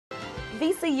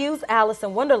VCU's Alice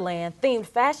in Wonderland themed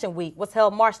Fashion Week was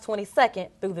held March 22nd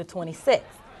through the 26th.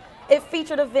 It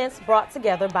featured events brought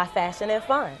together by Fashion and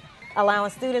Fun,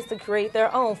 allowing students to create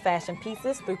their own fashion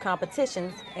pieces through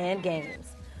competitions and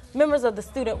games. Members of the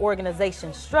student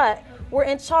organization Strut were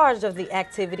in charge of the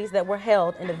activities that were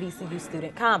held in the VCU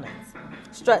Student Commons.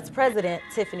 Strut's president,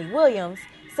 Tiffany Williams,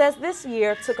 says this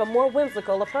year took a more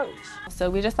whimsical approach. So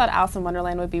we just thought Alice in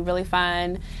Wonderland would be really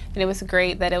fun, and it was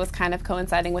great that it was kind of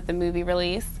coinciding with the movie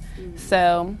release.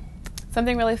 So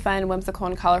something really fun, whimsical,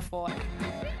 and colorful.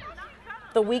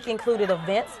 The week included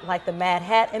events like the Mad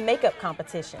Hat and Makeup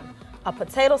competition, a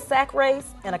potato sack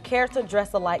race, and a character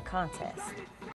dress-alike contest.